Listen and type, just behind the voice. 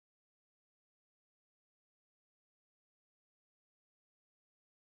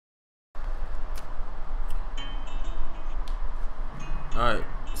Alright,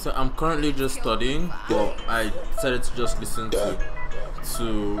 so I'm currently just studying, but I decided to just listen to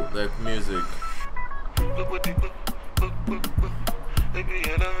like music.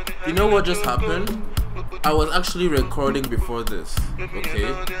 You know what just happened? I was actually recording before this,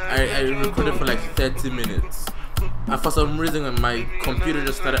 okay? I recorded for like 30 minutes. And for some reason my computer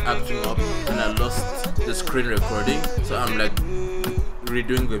just started acting up and I lost the screen recording. So I'm like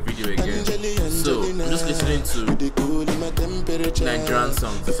redoing the video again. So I'm just listening to Nigerian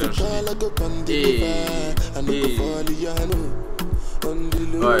songs essentially.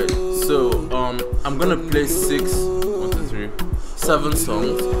 Alright, so I'm gonna play 7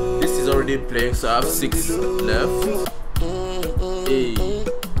 songs. This is already playing, so I have 6 left.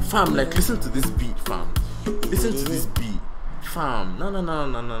 Fam, like listen to this beat, fam. Listen to this beat, fam. No.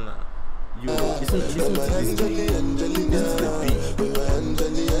 You listen to this beat. Listen to the beat.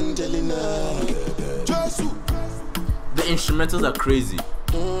 The instrumentals are crazy.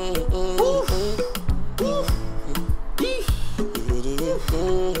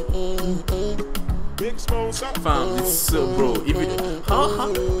 Fam, it's so bro.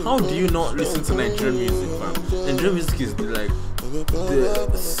 How do you not listen to Nigerian music, fam? Nigerian music is like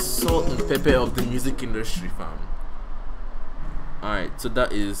the salt and pepper of the music industry, fam. Alright, so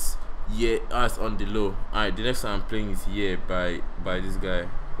that is Yeah, it's on the low. Alright, the next song I'm playing is Yeah by this guy.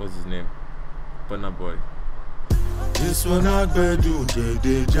 What's his name? Burna Boy. This one I do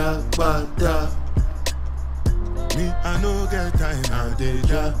the jackpata. Me, I no get time now, the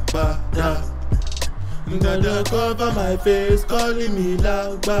jackpata. Dada cover my face, calling me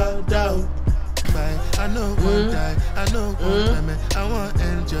like down. I know one die, I know one time. I want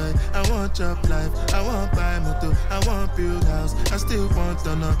enjoy, I want chop life, I want buy motor, I want build house, I still want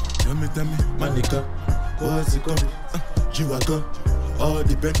to know. Tell me, my nigga, what's it coming? G-Wagon, all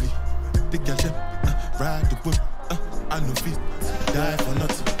the Bentley, the cash, ride the whip, I no fit, die for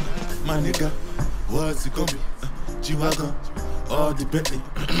nothing. My nigga, what's it coming? G-Wagon, all the Bentley,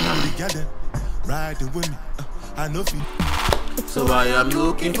 the garden, ride the with me, I no fit. So I am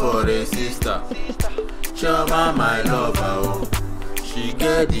looking for a sister. Chama my lover, oh. She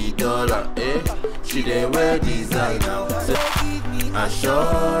get the dollar, eh? She dey wear designer.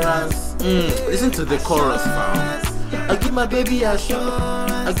 Assurance. Listen to the chorus, fam. I give my baby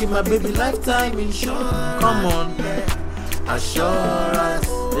assurance. I give my baby lifetime insurance. Come on, assurance,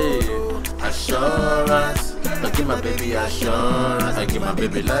 hey. Assurance. I give my baby assurance. I give my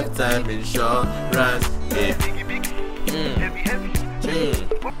baby lifetime insurance, hey.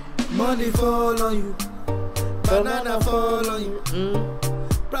 Money fall on you, banana fall on you,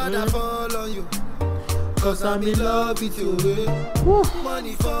 brother fall on you, cause I'm in love with you.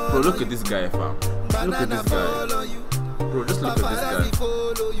 Money fall bro, look at this guy, fam. Look at this guy. Bro, just look at this guy.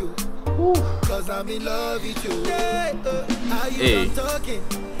 Follow you, cause I'm in love with you. Are you done talking?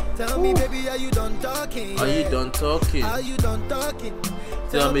 Tell me, baby, are you done talking? Are you done talking? Are you done talking?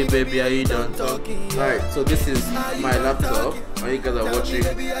 Tell me, baby, are you done talking? Alright, so this is my laptop. And you guys are watching the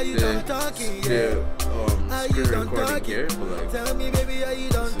screen recording here. Tell me, baby, are you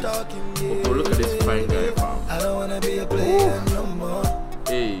done talking? Oh, look at this fine guy, fam. I don't wanna be a player no more.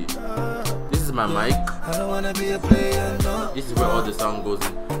 Hey, this is my mic. I don't wanna be a player no. This is where all the sound goes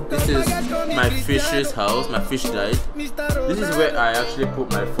in. This is my fish's house. My fish died. This is where I actually put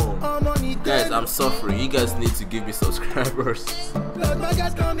my phone. Guys, I'm suffering. You guys need to give me subscribers.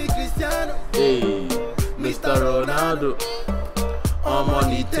 Hey, Mr. Ronaldo. I'm on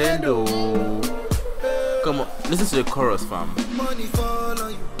Nintendo. Come on, listen to the chorus, fam. Money fall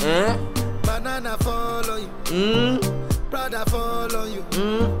on you. Banana fall on you. Brother fall on you.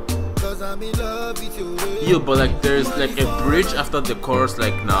 Cause I'm in love with you. Yo, but like there's like a bridge after the chorus,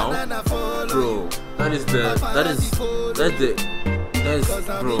 like now, bro. That is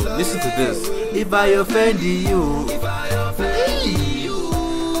bro. Listen to this. If I offend you,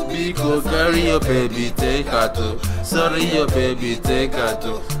 because carry your baby, take her to. Sorry, your baby, take her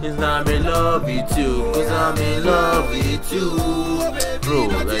to. Cause I'm in love with you. Cause I'm in love with you, bro.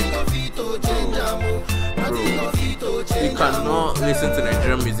 Like, bro, you cannot listen to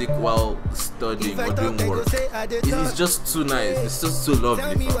Nigerian music while studying or doing work. It's just too nice. It's just too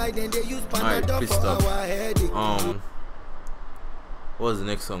lovely. Alright, please stop. What's the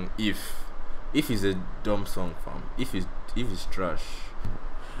next song? If is a dumb song, fam. If is trash.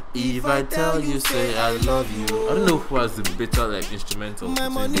 If I tell you, say I love you. I don't know who has the better like instrumental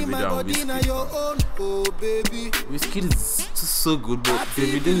between Davido and Wizkid. Wizkid is just so good, but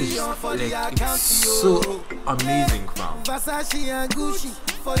Davido is like it's so amazing, fam. Versace and Gucci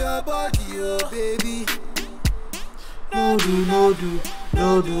for your body, oh baby. No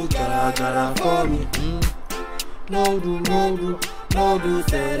do, gara gara for me. No do, no do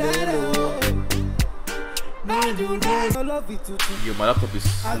selelo. No do no, I love it too. Yo, my laptop is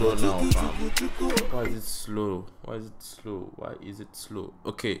slow now, fam. Why is it slow? Why is it slow? Why is it slow?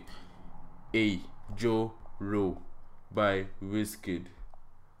 Okay. A Joe Row by Wizkid.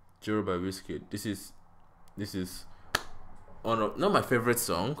 Joe by Wizkid. This is not my favorite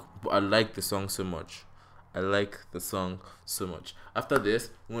song, but I like the song so much. I like the song so much. After this,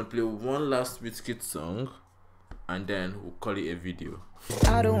 we're gonna play one last Wizkid song, and then we'll call it a video.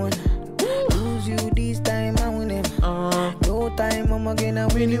 I don't wanna lose you this time. I win it. No time, I'm gonna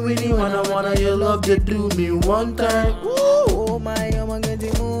Winnie wanna your love they do me one time. Oh my, I'm gonna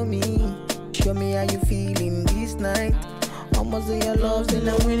move me. Show me how you feeling this night. I'ma say your love, then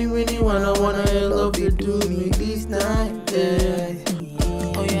I Winnie wanna your love you do me this night. Yeah.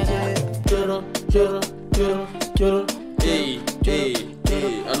 oh yeah. Hey,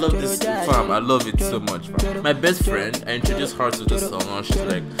 I love this fam. I love it so much, fam. My best friend, I introduced her to this song, and she's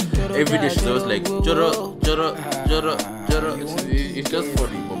like, every day she's always like, Joro. It's just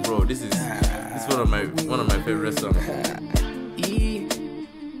funny, but bro, this is one of my favorite songs.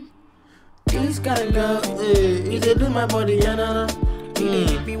 This kind of love, it do my body, yana.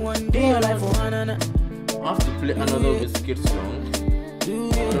 It be one day your life for Hannah. I have to play another Wizkid song. I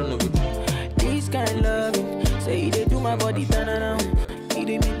don't know which one. This kind of love, say they do my body, na. It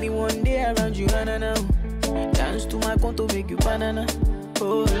make me one day around you, na. Dance to my conto, make you banana.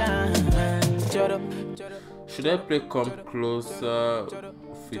 Oh la, Should I play Come Closer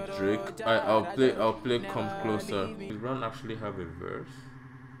with Drake? I'll play Come Closer. Does Brown actually have a verse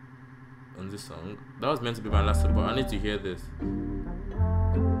on this song? That was meant to be my last one, but I need to hear this.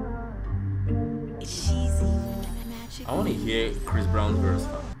 I want to hear Chris Brown's verse.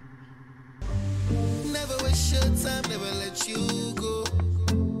 Never waste your time, never let you go.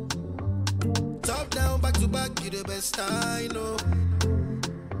 Top down, back to back, you the best I know.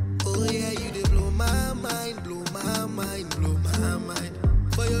 Oh yeah, you they blow my mind, blow my mind, blow my mind.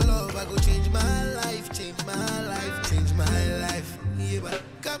 For your love, I go change my life, change my life, change my life. Yeah, but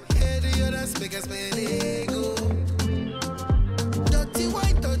come here to your dance, make us spend ego. Dirty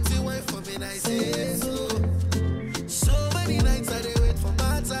wine for me, I say so. So many nights I dey wait for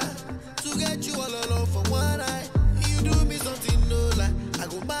my time to get you all alone for one night. You do me something no lie, I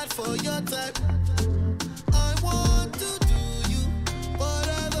go mad for your type. I want to do you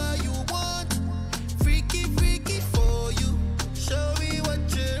whatever you want, freaky for you. Show me what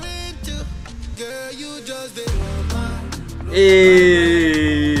you're into, girl. You just dey blow my.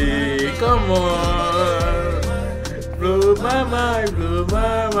 Hey, come on, blow my mind,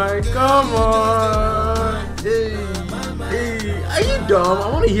 come on. Hey, are you dumb? I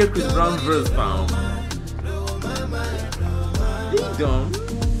want to hear Chris Brown's verse, fam. Are you dumb?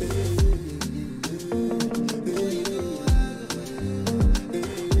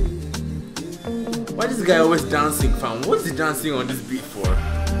 Why is this guy always dancing, fam? What's he dancing on this beat for?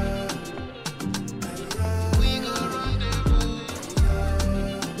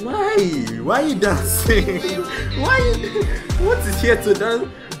 Why are you dancing? What is here to dance?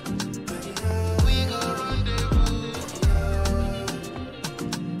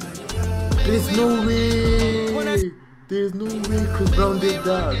 There's no way Chris Brown did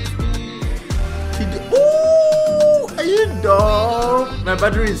that. He did. Ooh, are you dumb? My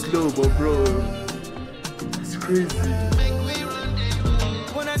battery is low, but bro, it's crazy.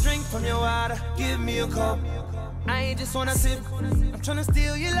 When I drink from your water, give me a cup. I ain't just wanna sip, I'm tryna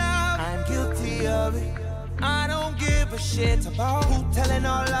steal your love. I'm guilty of it. I don't give a shit about who telling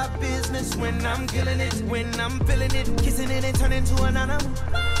all our business when I'm killing it, when I'm feeling it, kissing it and turning to an animal.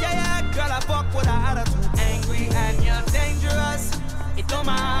 Yeah, girl, I fuck with her attitude. Angry and you're dangerous. It don't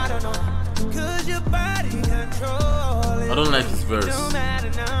matter, no. Cause your body control it. I don't like his verse. Don't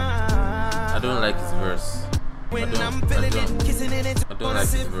matter, no. I don't like his verse. When I'm feeling it, kissing it and I don't like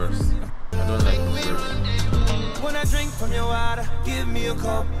his verse. I don't like his verse. When I drink from your water, give me a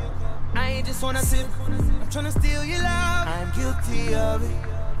cup. I ain't just wanna sip, I'm tryna steal your love. I'm guilty of it.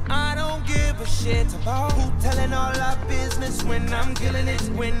 I don't give a shit about who telling all our business when I'm killing it,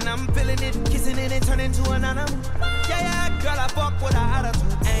 when I'm feeling it, kissing it and turning to an animal. Yeah, girl, I fuck with her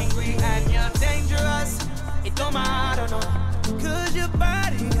attitude. Angry and you're dangerous. It don't matter, no. Cause your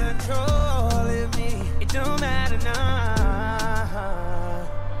body controlling me. It don't matter, no.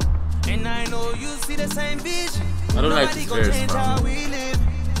 And I know you see the same vision. I don't like his verse, change man. how we live.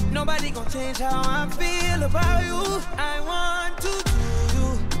 Nobody gon' change how I feel about you. I want to do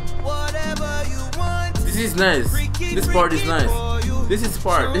you whatever you want. This is nice. This part is nice. This is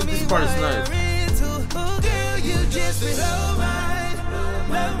part. This part is nice. Oh, girl, you just blow my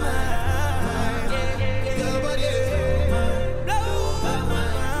mind. Your body, blow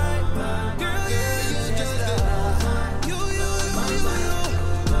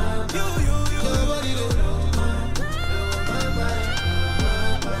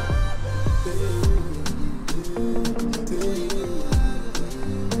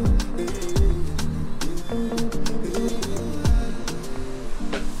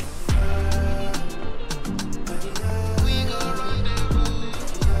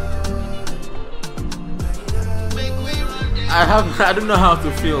I don't know how to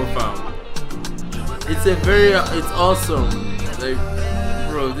feel, fam. It's awesome. Like,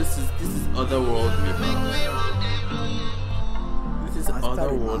 bro, this is otherworldly, fam. This is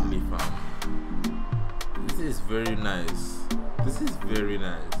otherworldly, fam. This is very nice. This is very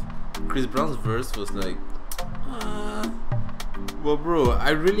nice. Chris Brown's verse was like, but bro,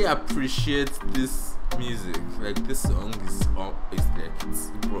 I really appreciate this music. Like, this song is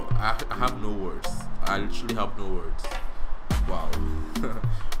like, bro, I have no words. I literally have no words. Wow.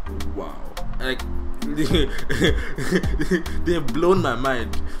 Wow. Like, they have blown my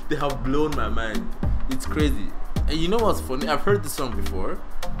mind. They have blown my mind. It's crazy. And you know what's funny? I've heard this song before,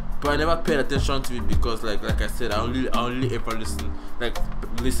 but I never paid attention to it because, like I said, I only ever listen to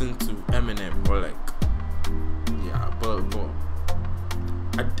Eminem or like, yeah. But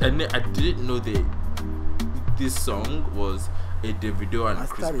I didn't know this song was a Davido and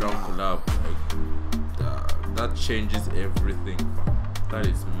Chris Brown collab. Like, that changes everything. That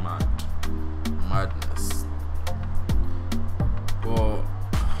is madness. Well,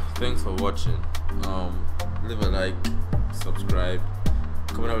 thanks for watching. Leave a like, subscribe,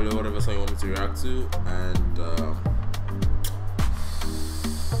 comment down below whatever song you want me to react to, and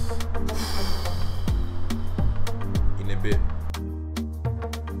in a bit.